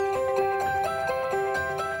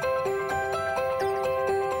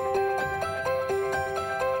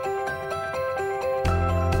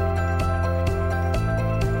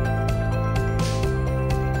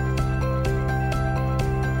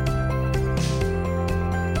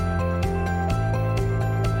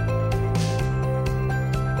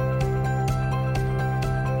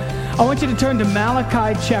I want you to turn to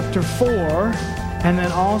Malachi chapter 4 and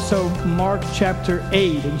then also Mark chapter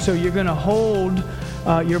 8. And so you're going to hold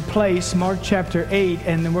your place, Mark chapter 8,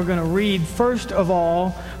 and then we're going to read first of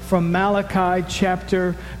all from Malachi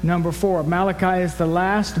chapter number 4. Malachi is the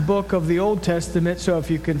last book of the Old Testament, so if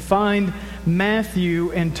you can find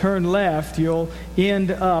Matthew and turn left, you'll end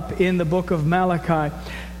up in the book of Malachi.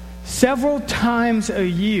 Several times a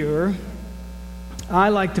year, I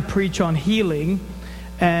like to preach on healing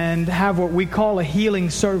and have what we call a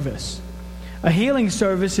healing service. A healing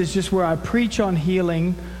service is just where I preach on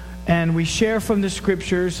healing and we share from the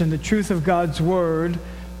scriptures and the truth of God's word,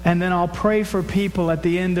 and then I'll pray for people at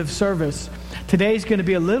the end of service. Today's going to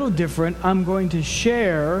be a little different. I'm going to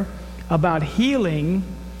share about healing,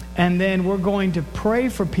 and then we're going to pray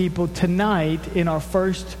for people tonight in our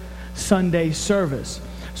first Sunday service.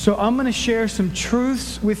 So I'm going to share some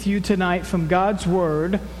truths with you tonight from God's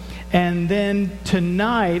word. And then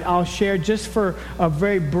tonight, I'll share just for a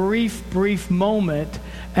very brief moment.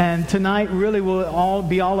 And tonight really will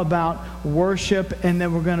be all about worship. And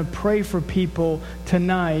then we're going to pray for people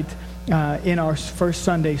tonight in our first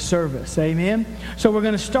Sunday service. Amen? So we're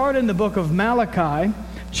going to start in the book of Malachi,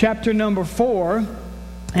 chapter number 4.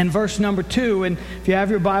 And verse number 2, and if you have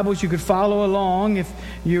your Bibles, you could follow along. If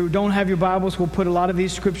you don't have your Bibles, we'll put a lot of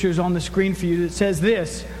these scriptures on the screen for you. It says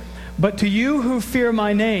this: "But to you who fear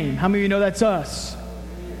my name," how many of you know that's us?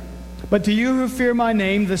 "But to you who fear my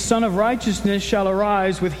name, the Son of Righteousness shall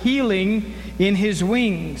arise with healing in his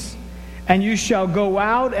wings. And you shall go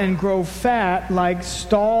out and grow fat like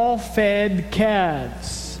stall-fed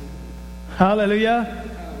calves." Hallelujah.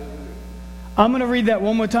 I'm going to read that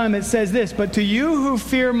one more time. It says this: "But to you who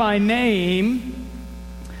fear my name,"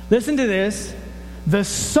 listen to this, "the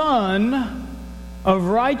Son of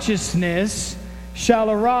Righteousness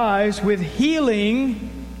shall arise with healing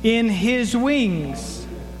in his wings.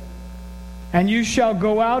 And you shall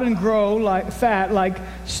go out and grow like fat like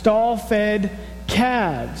stall-fed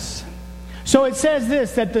calves." So it says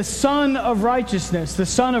this, that the Son of Righteousness, the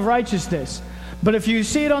Son of Righteousness. But if you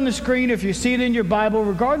see it on the screen, if you see it in your Bible,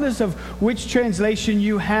 regardless of which translation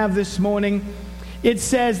you have this morning, it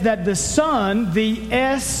says that the Son, the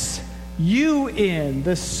S-U-N,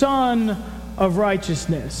 the Son of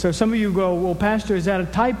Righteousness. So some of you go, "Well, Pastor, is that a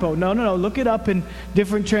typo?" No. Look it up in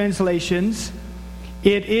different translations.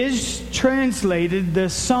 It is translated the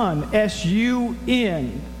Son,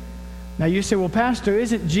 S-U-N. Now you say, "Well, Pastor,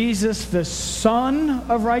 isn't Jesus the Son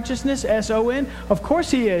of Righteousness, S-O-N?" Of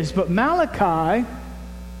course he is, but Malachi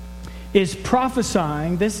is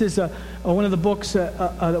prophesying. This is one of the books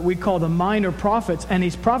that we call the Minor Prophets, and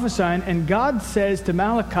he's prophesying, and God says to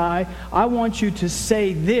Malachi, "I want you to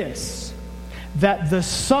say this, that the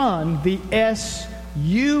Son, the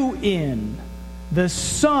S-U-N, the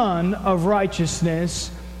Son of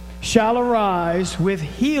Righteousness shall arise with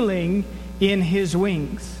healing in his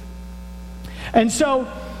wings." And so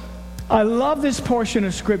I love this portion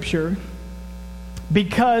of Scripture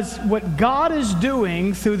because what God is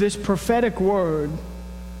doing through this prophetic word,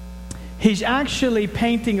 he's actually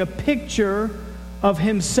painting a picture of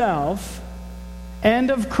himself and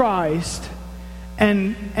of Christ,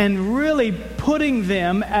 and really putting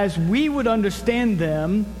them, as we would understand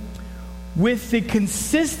them, with the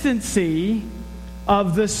consistency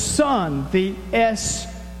of the Son, the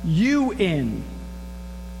S-U-N.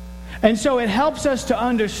 And so it helps us to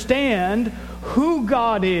understand who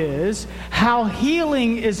God is, how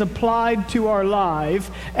healing is applied to our life,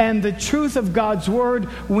 and the truth of God's word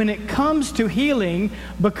when it comes to healing,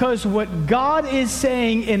 because what God is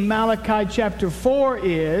saying in Malachi chapter 4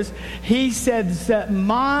 is, he says that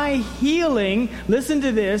my healing, listen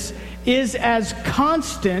to this, is as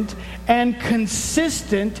constant and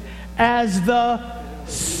consistent as the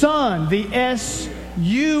Son, the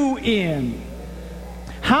S-U-N.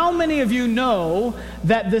 How many of you know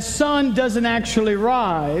that the sun doesn't actually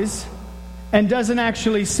rise and doesn't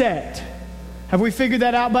actually set? Have we figured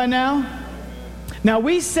that out by now? Now,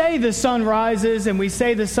 we say the sun rises and we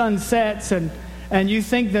say the sun sets, and you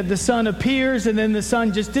think that the sun appears and then the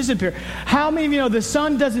sun just disappears. How many of you know the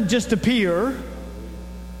sun doesn't just appear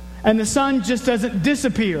and the sun just doesn't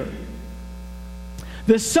disappear?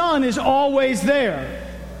 The sun is always there,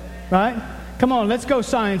 right? Come on, let's go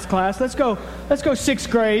science class. Let's go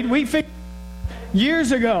sixth grade. We figured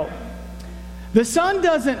years ago. The sun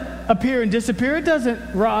doesn't appear and disappear. It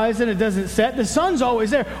doesn't rise and it doesn't set. The sun's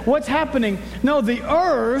always there. What's happening? No, the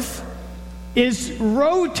earth is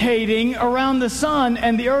rotating around the sun,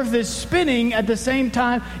 and the earth is spinning at the same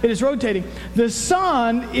time it is rotating. The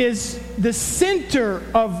sun is the center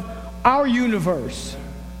of our universe.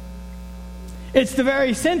 It's the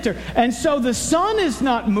very center. And so the sun is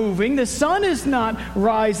not moving. The sun is not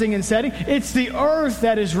rising and setting. It's the earth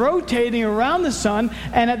that is rotating around the sun.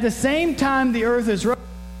 And at the same time, the earth is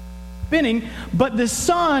spinning. But the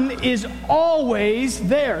sun is always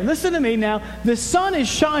there. Listen to me now. The sun is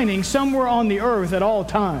shining somewhere on the earth at all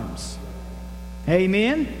times.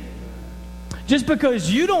 Amen? Just because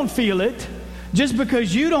you don't feel it, just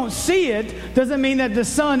because you don't see it, doesn't mean that the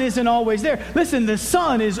sun isn't always there. Listen, the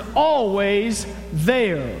sun is always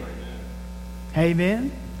there.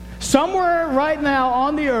 Amen? Somewhere right now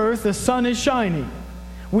on the earth, the sun is shining.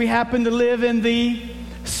 We happen to live in the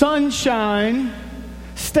sunshine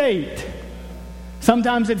state.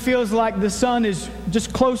 Sometimes it feels like the sun is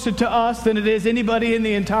just closer to us than it is anybody in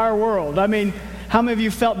the entire world. I mean, how many of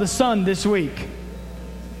you felt the sun this week?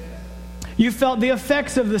 You felt the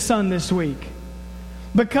effects of the sun this week.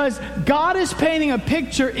 Because God is painting a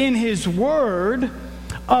picture in His Word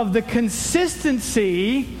of the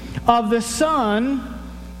consistency of the sun,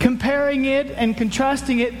 comparing it and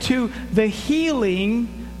contrasting it to the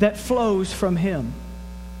healing that flows from Him.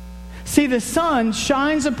 See, the sun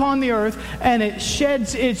shines upon the earth and it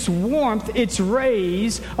sheds its warmth, its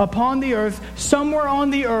rays upon the earth, somewhere on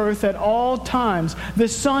the earth at all times. The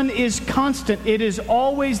sun is constant. It is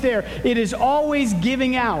always there. It is always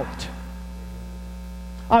giving out.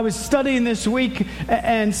 I was studying this week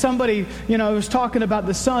and somebody, was talking about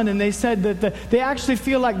the sun, and they said that they actually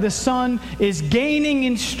feel like the sun is gaining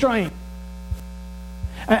in strength.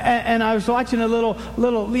 And I was watching some little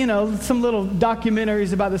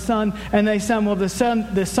documentaries about the sun, and they said, well, the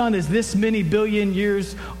sun is this many billion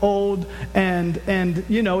years old, and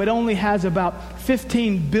it only has about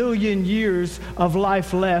 15 billion years of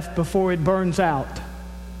life left before it burns out.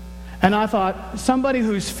 And I thought, somebody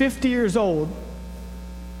who's 50 years old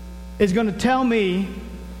is going to tell me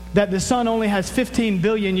that the sun only has 15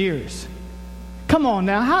 billion years. Come on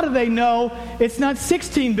now, how do they know it's not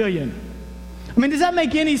 16 billion? I mean, does that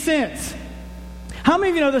make any sense? How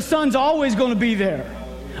many of you know the sun's always going to be there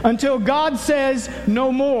until God says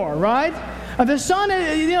no more, right? The sun,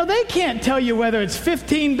 they can't tell you whether it's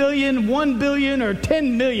 15 billion, 1 billion, or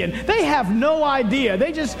 10 million. They have no idea.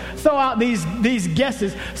 They just throw out these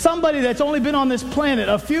guesses. Somebody that's only been on this planet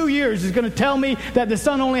a few years is going to tell me that the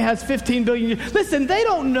sun only has 15 billion years. Listen, they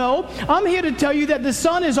don't know. I'm here to tell you that the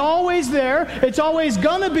sun is always there. It's always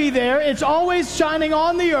going to be there. It's always shining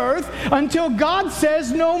on the earth until God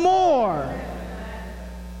says no more.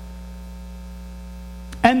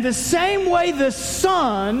 And the same way the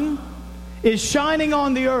sun is shining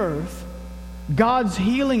on the earth, God's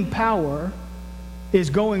healing power is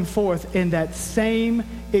going forth in that same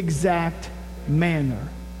exact manner.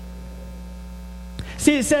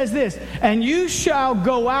 See, it says this, and you shall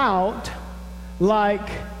go out like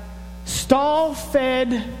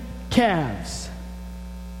stall-fed calves.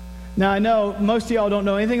 Now, I know most of y'all don't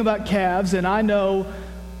know anything about calves, and I know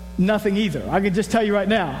nothing either. I can just tell you right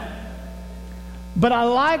now. But I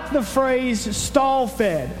like the phrase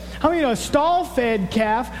stall-fed. How many know a stall-fed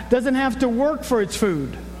calf doesn't have to work for its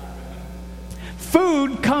food?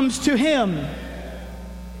 Food comes to him.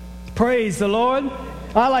 Praise the Lord.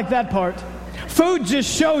 I like that part. Food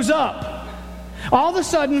just shows up. All of a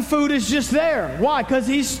sudden, food is just there. Why? Because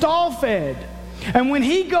he's stall-fed. And when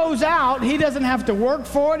he goes out, he doesn't have to work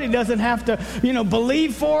for it. He doesn't have to,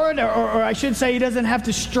 believe for it. Or I should say he doesn't have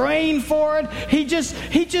to strain for it. He just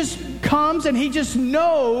comes and he just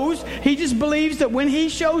knows. He just believes that when he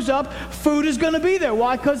shows up, food is going to be there.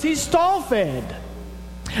 Why? Because he's stall-fed.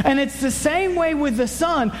 And it's the same way with the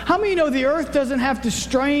sun. How many know the earth doesn't have to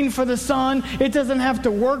strain for the sun? It doesn't have to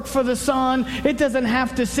work for the sun. It doesn't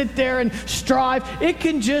have to sit there and strive. It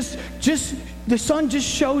can the sun just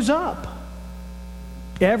shows up.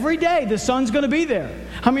 Every day, the sun's going to be there.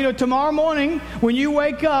 How many know tomorrow morning, when you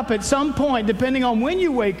wake up, at some point, depending on when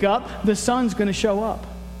you wake up, the sun's going to show up.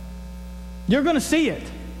 You're going to see it.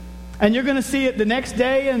 And you're going to see it the next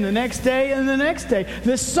day and the next day and the next day.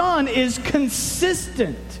 The sun is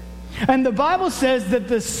consistent. And the Bible says that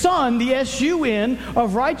the sun, the S-U-N,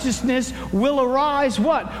 of righteousness will arise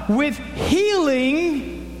what? With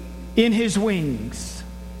healing in his wings.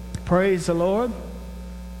 Praise the Lord.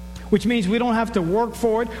 Which means we don't have to work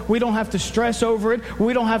for it. We don't have to stress over it.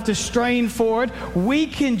 We don't have to strain for it. We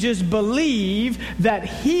can just believe that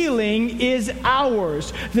healing is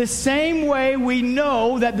ours. The same way we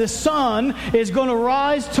know that the sun is going to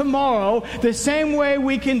rise tomorrow, the same way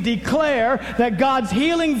we can declare that God's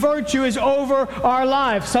healing virtue is over our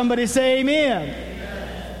life. Somebody say amen.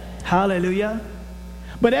 Amen. Hallelujah.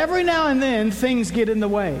 But every now and then, things get in the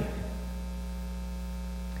way.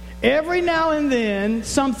 Every now and then,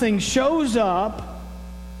 something shows up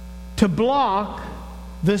to block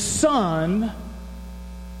the sun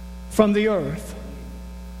from the earth.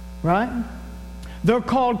 Right? They're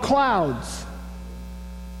called clouds.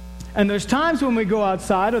 And there's times when we go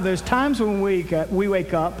outside, or there's times when we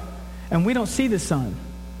wake up and we don't see the sun.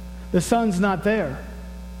 The sun's not there.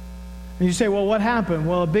 And you say, well, what happened?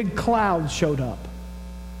 Well, a big cloud showed up.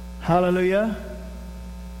 Hallelujah.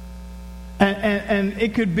 And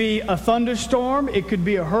it could be a thunderstorm. It could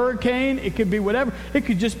be a hurricane. It could be whatever. It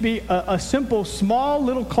could just be a simple, small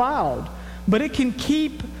little cloud. But it can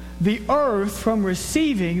keep the earth from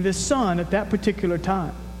receiving the sun at that particular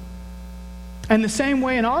time. And the same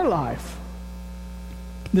way in our life.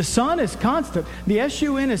 The sun is constant. The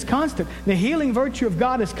S-U-N is constant. The healing virtue of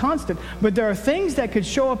God is constant. But there are things that could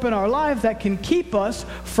show up in our life that can keep us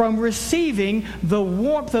from receiving the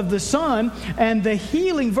warmth of the sun and the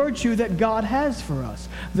healing virtue that God has for us.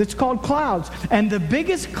 That's called clouds. And the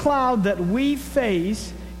biggest cloud that we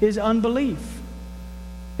face is unbelief.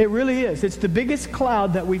 It really is. It's the biggest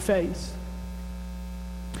cloud that we face.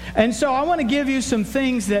 And so I want to give you some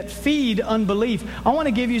things that feed unbelief. I want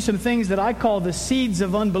to give you some things that I call the seeds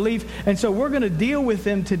of unbelief. And so we're going to deal with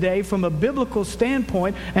them today from a biblical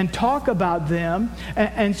standpoint and talk about them.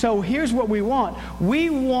 And so here's what we want. We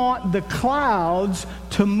want the clouds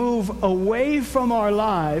to move away from our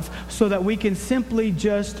life so that we can simply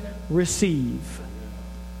just receive.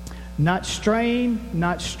 Not strain,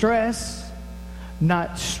 not stress,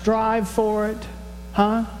 not strive for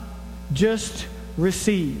it. Just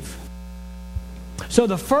receive. So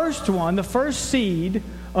the first seed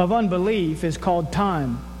of unbelief is called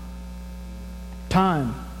time.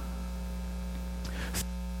 Time. The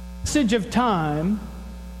passage of time,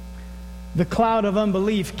 the cloud of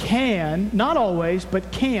unbelief can, not always,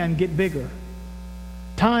 but can get bigger.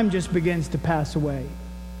 Time just begins to pass away.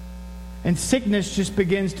 And sickness just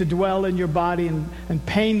begins to dwell in your body, and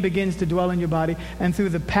pain begins to dwell in your body. And through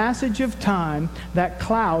the passage of time, that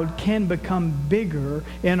cloud can become bigger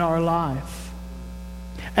in our life.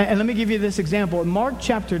 And let me give you this example. In Mark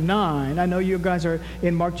chapter 9, I know you guys are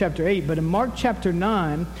in Mark chapter 8, but in Mark chapter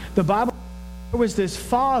 9, the Bible, there was this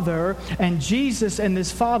father, and Jesus and this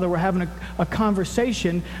father were having a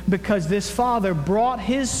conversation because this father brought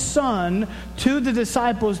his son to the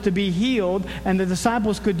disciples to be healed, and the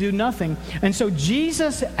disciples could do nothing. And so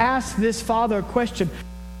Jesus asked this father a question.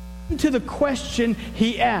 To the question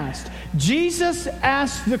he asked. Jesus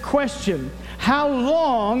asked the question, how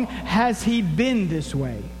long has he been this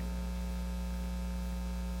way?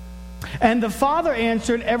 And the father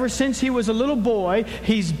answered, ever since he was a little boy,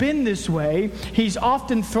 he's been this way. He's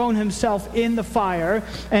often thrown himself in the fire.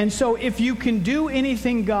 And so if you can do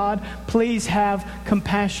anything, God, please have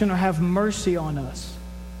compassion or have mercy on us.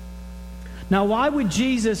 Now, why would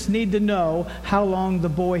Jesus need to know how long the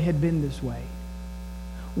boy had been this way?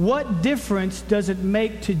 What difference does it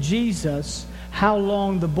make to Jesus how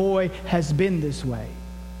long the boy has been this way?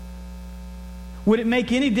 Would it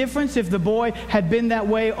make any difference if the boy had been that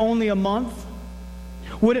way only a month?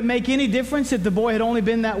 Would it make any difference if the boy had only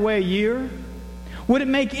been that way a year? Would it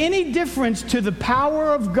make any difference to the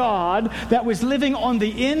power of God that was living on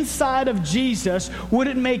the inside of Jesus? Would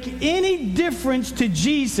it make any difference to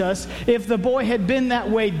Jesus if the boy had been that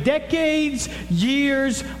way decades,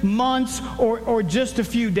 years, months, or just a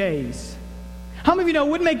few days? How many of you know it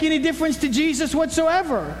wouldn't make any difference to Jesus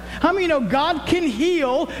whatsoever? How many of you know God can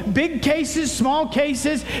heal big cases, small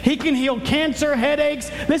cases? He can heal cancer, headaches.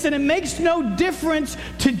 Listen, it makes no difference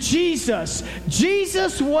to Jesus.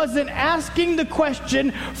 Jesus wasn't asking the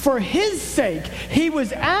question for his sake. He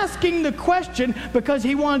was asking the question because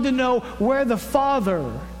he wanted to know where the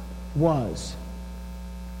Father was.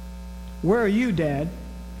 Where are you, Dad?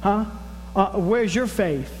 Where's your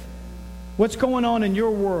faith? What's going on in your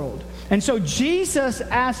world? And so Jesus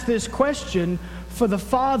asked this question for the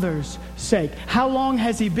Father's sake. How long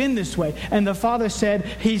has he been this way? And the Father said,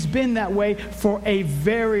 he's been that way for a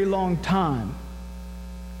very long time.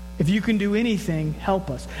 If you can do anything, help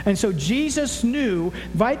us. And so Jesus knew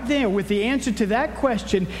right there with the answer to that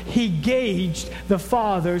question, he gauged the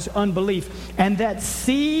Father's unbelief. And that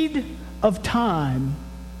seed of time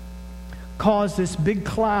caused this big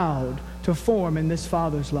cloud to form in this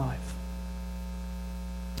father's life.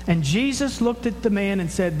 And Jesus looked at the man and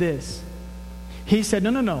said this. He said,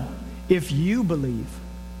 no. If you believe.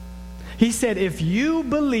 He said, if you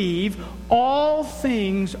believe, all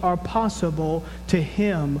things are possible to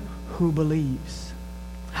him who believes.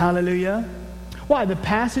 Hallelujah. Why? The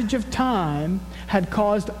passage of time had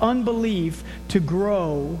caused unbelief to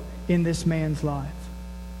grow in this man's life.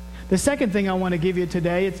 The second thing I want to give you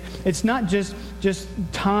today, it's not just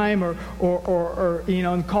time or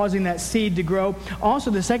causing that seed to grow. Also,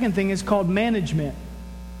 the second thing is called management.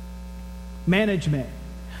 Management.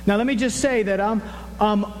 Now, let me just say that I'm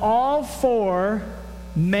all for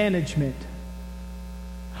management.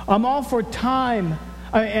 I'm all for time.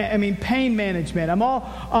 Pain management.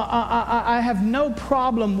 I have no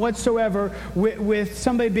problem whatsoever with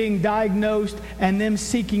somebody being diagnosed and them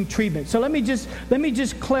seeking treatment. So let me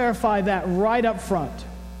just clarify that right up front.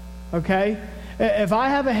 Okay? If I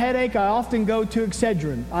have a headache, I often go to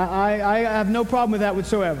Excedrin. I have no problem with that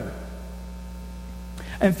whatsoever.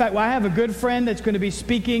 In fact, I have a good friend that's going to be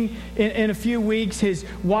speaking in a few weeks. His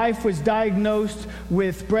wife was diagnosed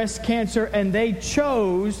with breast cancer, and they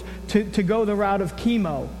chose to go the route of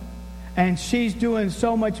chemo. And she's doing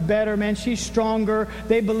so much better, man. She's stronger.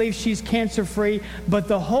 They believe she's cancer-free. But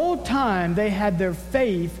the whole time, they had their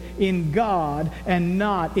faith in God and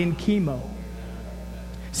not in chemo.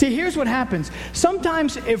 See, here's what happens.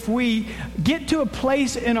 Sometimes if we get to a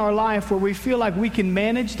place in our life where we feel like we can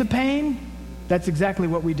manage the pain, that's exactly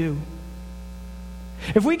what we do.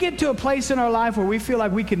 If we get to a place in our life where we feel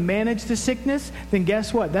like we can manage the sickness, then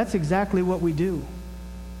guess what? That's exactly what we do.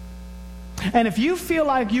 And if you feel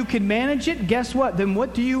like you can manage it, guess what? Then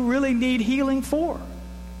what do you really need healing for?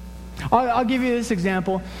 I'll give you this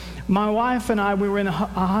example. My wife and I, we were in a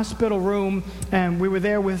hospital room, and we were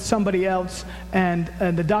there with somebody else, and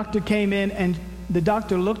the doctor came in, and the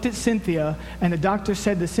doctor looked at Cynthia, and the doctor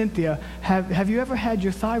said to Cynthia, have you ever had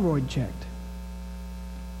your thyroid checked?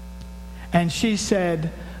 And she said,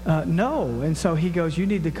 no. And so he goes, you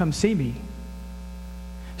need to come see me.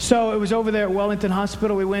 So it was over there at Wellington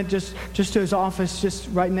Hospital. We went just to his office, just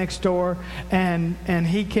right next door. And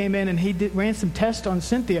he came in and he ran some tests on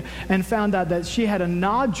Cynthia and found out that she had a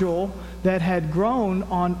nodule that had grown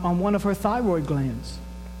on one of her thyroid glands.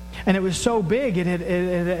 And it was so big, it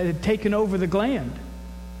had taken over the gland.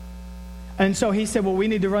 And so he said, well, we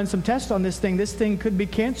need to run some tests on this thing. This thing could be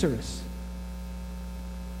cancerous.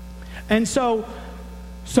 And so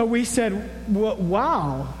we said, well,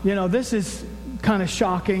 wow, this is kind of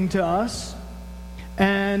shocking to us.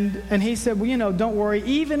 And he said, well, don't worry.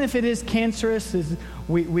 Even if it is cancerous,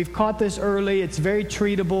 we've caught this early. It's very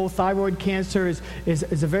treatable. Thyroid cancer is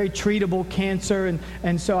a very treatable cancer.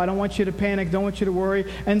 And so I don't want you to panic. Don't want you to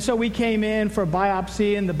worry. And so we came in for a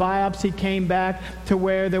biopsy, and the biopsy came back to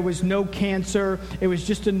where there was no cancer. It was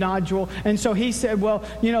just a nodule. And so he said, well,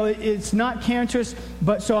 it's not cancerous,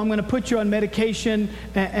 but so I'm going to put you on medication.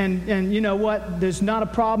 And you know what? There's not a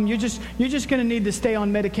problem. You're just going to need to stay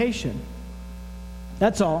on medication.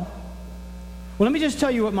 That's all. Well, let me just tell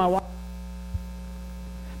you what my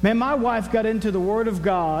wife got into the Word of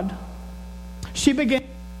God. She began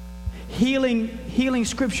healing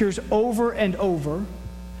scriptures over and over.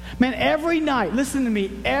 Man, every night, listen to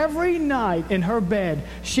me, every night in her bed,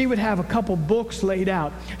 she would have a couple books laid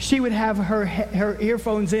out. She would have her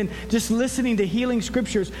earphones in, just listening to healing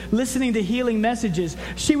scriptures, listening to healing messages.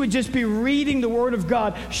 She would just be reading the Word of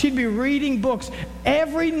God. She'd be reading books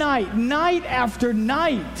every night, night after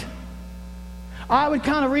night. I would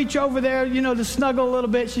kind of reach over there, to snuggle a little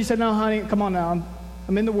bit. She said, no, honey, come on now,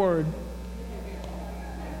 I'm in the Word.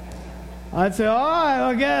 I'd say, all right,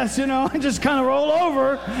 I guess, just kind of roll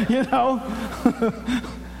over,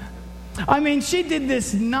 she did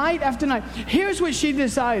this night after night. Here's what she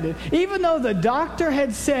decided. Even though the doctor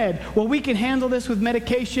had said, well, we can handle this with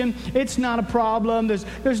medication. It's not a problem.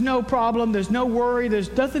 There's no problem. There's no worry.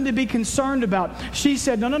 There's nothing to be concerned about. She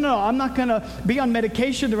said, no. I'm not going to be on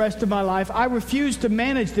medication the rest of my life. I refuse to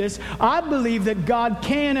manage this. I believe that God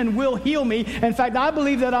can and will heal me. In fact, I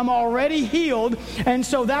believe that I'm already healed. And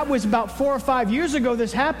so that was about 4 or 5 years ago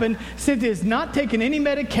this happened. Cynthia's not taking any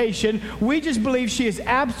medication. We just believe she is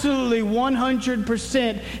absolutely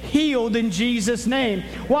 100% healed in Jesus' name.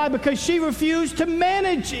 Why? Because she refused to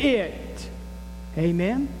manage it.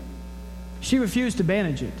 Amen? She refused to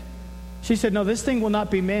manage it. She said, no, this thing will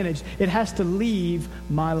not be managed. It has to leave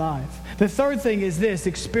my life. The third thing is this,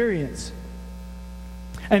 experience.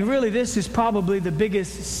 And really, this is probably the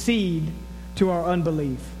biggest seed to our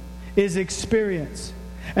unbelief, is experience.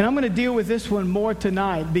 And I'm going to deal with this one more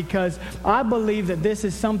tonight because I believe that this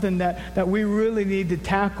is something that we really need to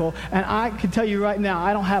tackle. And I can tell you right now,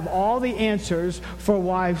 I don't have all the answers for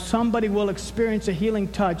why somebody will experience a healing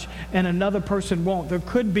touch and another person won't. There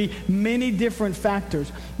could be many different factors.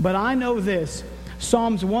 But I know this.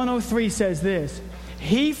 Psalms 103 says this.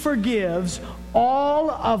 He forgives all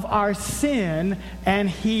of our sin and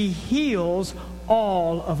He heals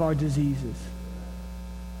all of our diseases.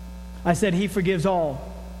 I said He forgives all.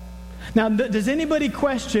 Now, does anybody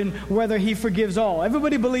question whether he forgives all?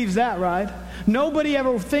 Everybody believes that, right? Nobody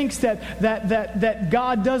ever thinks that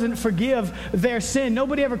God doesn't forgive their sin.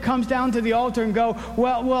 Nobody ever comes down to the altar and go,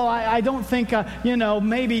 well, I don't think,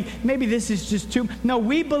 maybe this is just too... No,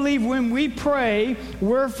 we believe when we pray,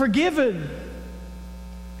 we're forgiven.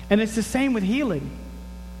 And it's the same with healing.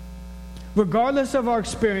 Regardless of our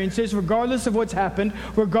experiences, regardless of what's happened,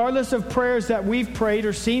 regardless of prayers that we've prayed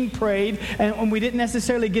or seen prayed, and we didn't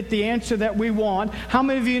necessarily get the answer that we want, how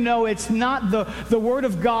many of you know it's not the Word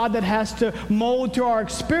of God that has to mold to our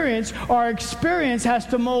experience? Our experience has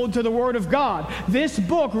to mold to the Word of God. This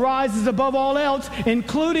book rises above all else,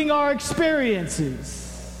 including our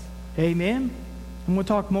experiences. Amen? And we'll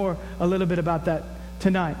talk more a little bit about that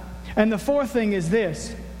tonight. And the fourth thing is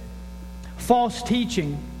this: false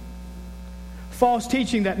teaching. False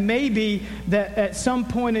teaching, that maybe that at some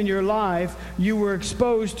point in your life you were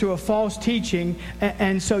exposed to a false teaching,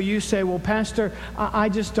 and so you say, well, Pastor, I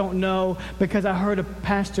just don't know, because I heard a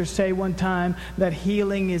pastor say one time that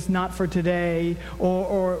healing is not for today,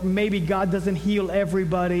 or maybe God doesn't heal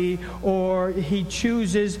everybody, or he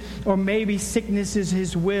chooses, or maybe sickness is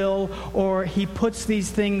his will, or he puts these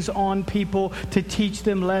things on people to teach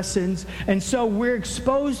them lessons. And so we're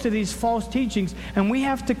exposed to these false teachings, and we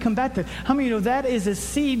have to combat that. How many of you know that is a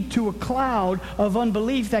seed to a cloud of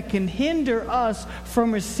unbelief that can hinder us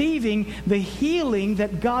from receiving the healing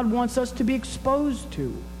that God wants us to be exposed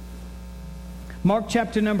to? Mark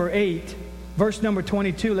chapter number 8, verse number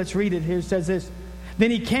 22. Let's read it here. It says this: Then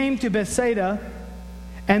he came to Bethsaida,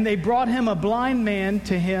 and they brought a blind man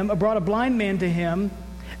to him,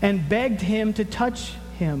 and begged him to touch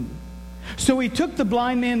him. So he took the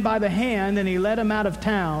blind man by the hand, and he led him out of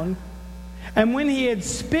town. And when he had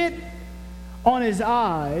spit on his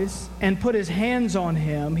eyes and put his hands on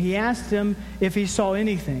him, he asked him if he saw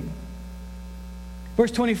anything.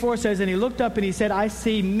 Verse 24 says, and he looked up and he said, I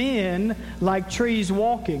see men like trees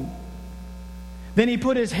walking. Then he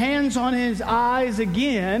put his hands on his eyes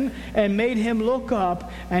again and made him look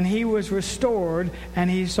up, and he was restored,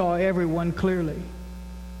 and he saw everyone clearly.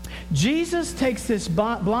 Jesus takes this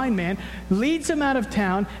blind man, leads him out of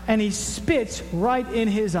town, and he spits right in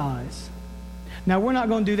his eyes. Now, we're not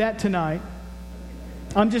going to do that tonight.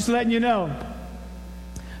 I'm just letting you know.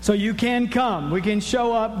 So you can come. We can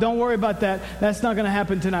show up. Don't worry about that. That's not going to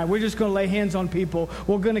happen tonight. We're just going to lay hands on people.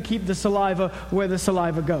 We're going to keep the saliva where the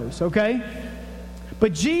saliva goes, okay?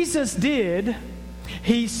 But Jesus did.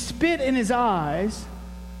 He spit in his eyes,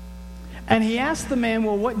 and he asked the man,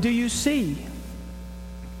 well, what do you see?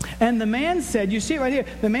 And the man said, you see it right here.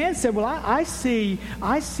 The man said, well, I see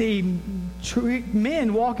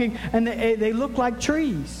men walking, and they look like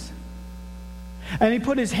trees. And he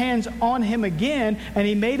put his hands on him again, and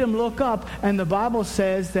he made him look up. And the Bible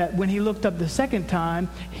says that when he looked up the second time,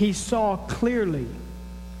 he saw clearly.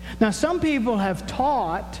 Now, some people have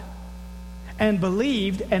taught and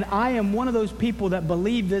believed, and I am one of those people that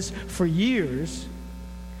believed this for years,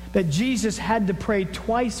 that Jesus had to pray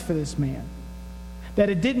twice for this man. That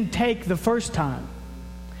it didn't take the first time.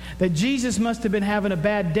 That Jesus must have been having a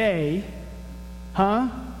bad day,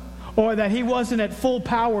 or that he wasn't at full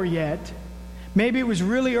power yet. Maybe it was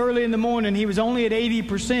really early in the morning. He was only at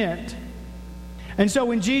 80%. And so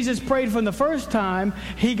when Jesus prayed from the first time,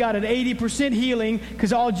 he got an 80% healing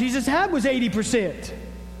because all Jesus had was 80%.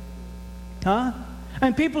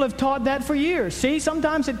 And people have taught that for years. See,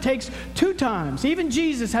 sometimes it takes 2 times. Even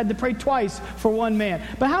Jesus had to pray twice for one man.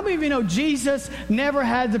 But how many of you know Jesus never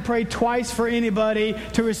had to pray twice for anybody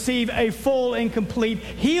to receive a full and complete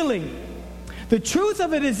healing? The truth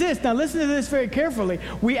of it is this. Now listen to this very carefully.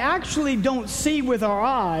 We actually don't see with our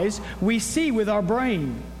eyes. We see with our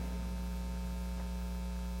brain.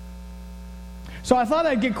 So I thought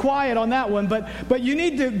I'd get quiet on that one, but you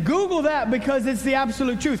need to Google that because it's the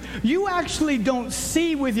absolute truth. You actually don't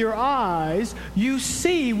see with your eyes. You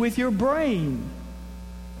see with your brain.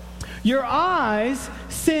 Your eyes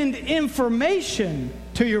send information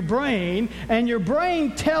to your brain, and your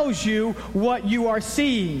brain tells you what you are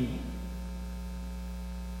seeing.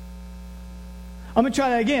 I'm going to try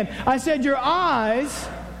that again. I said your eyes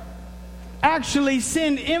actually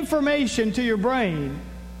send information to your brain.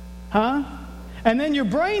 And then your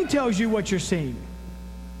brain tells you what you're seeing.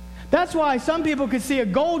 That's why some people could see a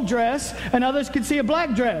gold dress and others could see a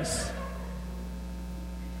black dress.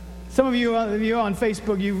 Some of you on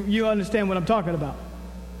Facebook, you understand what I'm talking about.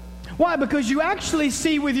 Why? Because you actually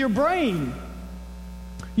see with your brain.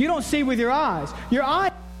 You don't see with your eyes. Your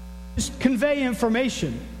eyes just convey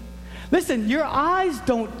information. Listen, your eyes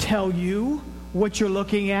don't tell you what you're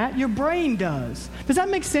looking at. Your brain does. Does that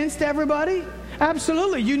make sense to everybody?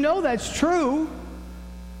 Absolutely. You know that's true.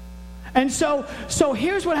 And so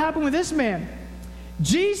here's what happened with this man.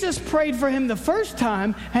 Jesus prayed for him the first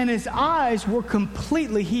time, and his eyes were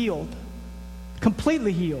completely healed.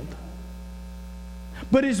 Completely healed.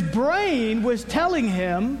 But his brain was telling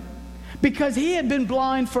him, because he had been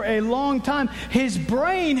blind for a long time, his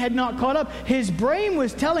brain had not caught up. His brain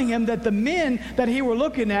was telling him that the men that he were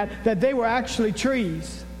looking at, that they were actually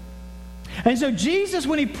trees. And so Jesus,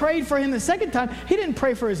 when he prayed for him the second time, he didn't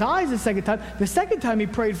pray for his eyes the second time. The second time he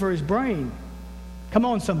prayed for his brain. Come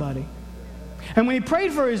on, somebody. And when he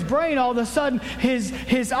prayed for his brain, all of a sudden,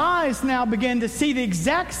 his eyes now began to see the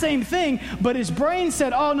exact same thing, but his brain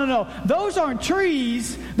said, oh, no, those aren't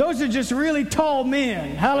trees. Those are just really tall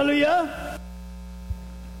men. Hallelujah.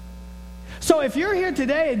 So if you're here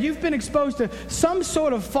today and you've been exposed to some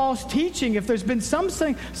sort of false teaching, if there's been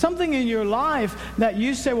something in your life that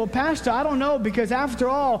you say, well, Pastor, I don't know, because after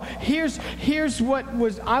all, here's what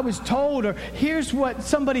I was told, or here's what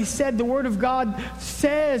somebody said the Word of God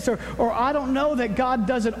says, or I don't know that God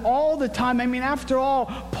does it all the time. I mean, after all,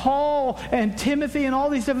 Paul and Timothy and all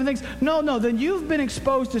these different things. No, then you've been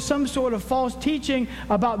exposed to some sort of false teaching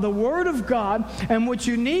about the Word of God, and what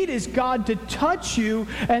you need is God to touch you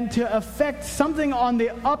and to affect something on the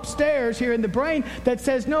upstairs here in the brain that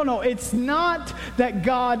says, no, it's not that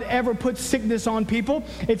God ever puts sickness on people.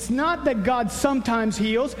 It's not that God sometimes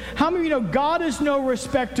heals. How many of you know God is no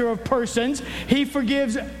respecter of persons? He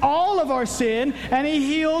forgives all of our sin, and He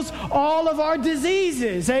heals all of our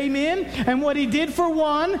diseases. Amen? And what He did for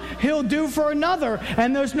one, He'll do for another.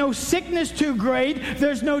 And there's no sickness too great.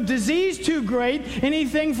 There's no disease too great.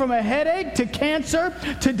 Anything from a headache to cancer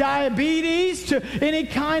to diabetes to any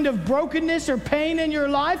kind of brokenness or pain in your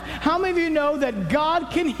life. How many of you know that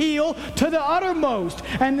God can heal to the uttermost?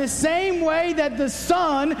 And the same way that the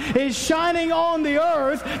sun is shining on the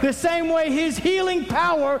earth, the same way His healing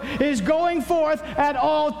power is going forth at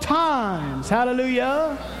all times.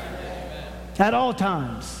 Hallelujah. At all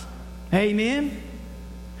times. Amen.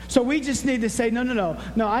 So we just need to say, no,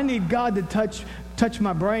 I need God to touch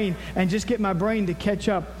my brain and just get my brain to catch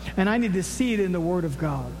up. And I need to see it in the Word of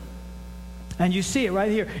God. And you see it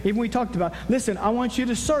right here. Even we talked about, listen, I want you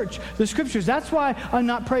to search the Scriptures. That's why I'm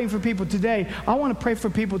not praying for people today. I want to pray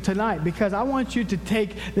for people tonight, because I want you to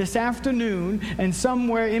take this afternoon and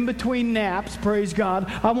somewhere in between naps, praise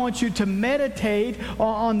God, I want you to meditate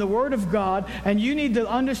on the Word of God. And you need to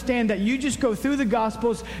understand that you just go through the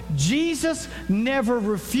Gospels. Jesus never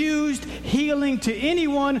refused healing to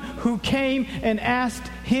anyone who came and asked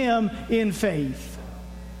Him in faith.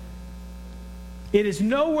 It is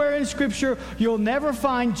nowhere in Scripture you'll never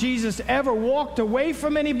find Jesus ever walked away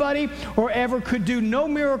from anybody or ever could do no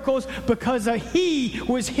miracles because He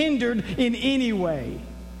was hindered in any way.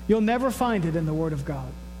 You'll never find it in the Word of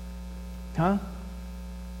God. Huh?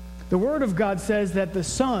 The Word of God says that the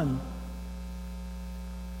sun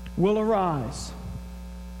will arise.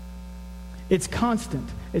 It's constant.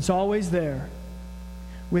 It's always there,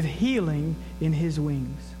 with healing in His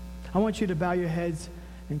wings. I want you to bow your heads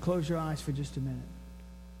and close your eyes for just a minute.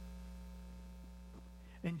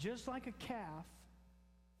 And just like a calf